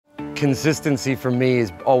Consistency for me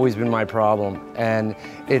has always been my problem, and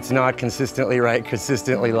it's not consistently right,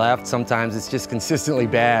 consistently left. Sometimes it's just consistently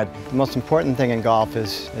bad. The most important thing in golf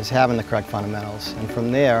is having the correct fundamentals, and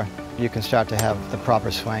from there you can start to have the proper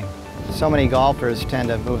swing. So many golfers tend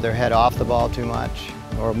to move their head off the ball too much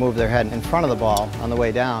or move their head in front of the ball on the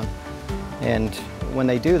way down, and when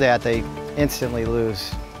they do that they instantly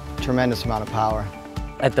lose a tremendous amount of power.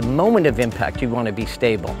 At the moment of impact, you want to be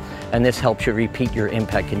stable, and this helps you repeat your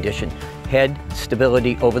impact condition. Head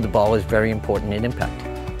stability over the ball is very important in impact.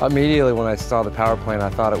 Immediately when I saw the PowerPlane,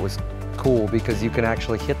 I thought it was cool because you can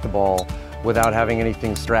actually hit the ball without having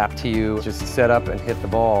anything strapped to you. Just set up and hit the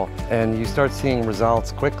ball, and you start seeing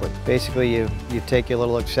results quickly. Basically, you take your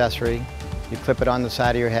little accessory, you clip it on the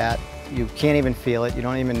side of your hat. You can't even feel it, you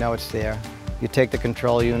don't even know it's there. You take the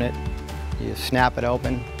control unit, you snap it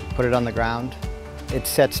open, put it on the ground. It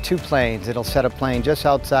sets two planes. It'll set a plane just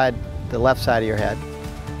outside the left side of your head,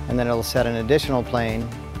 and then it'll set an additional plane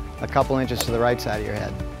a couple inches to the right side of your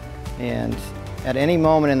head. And at any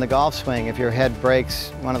moment in the golf swing, if your head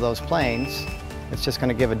breaks one of those planes, it's just going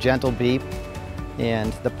to give a gentle beep,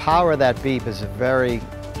 and the power of that beep is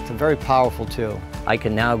it's a very powerful tool. I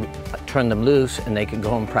can now turn them loose and they can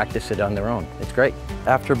go and practice it on their own. It's great.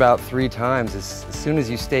 After about 3 times, as soon as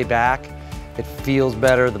you stay back, it feels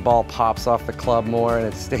better, the ball pops off the club more, and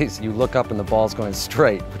it stays, you look up and the ball's going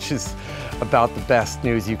straight, which is about the best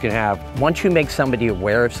news you can have. Once you make somebody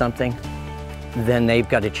aware of something, then they've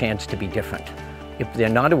got a chance to be different. If they're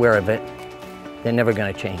not aware of it, they're never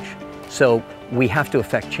going to change. So we have to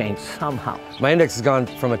affect change somehow. My index has gone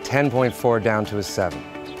from a 10.4 down to a 7.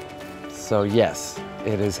 So yes,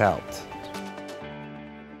 it has helped.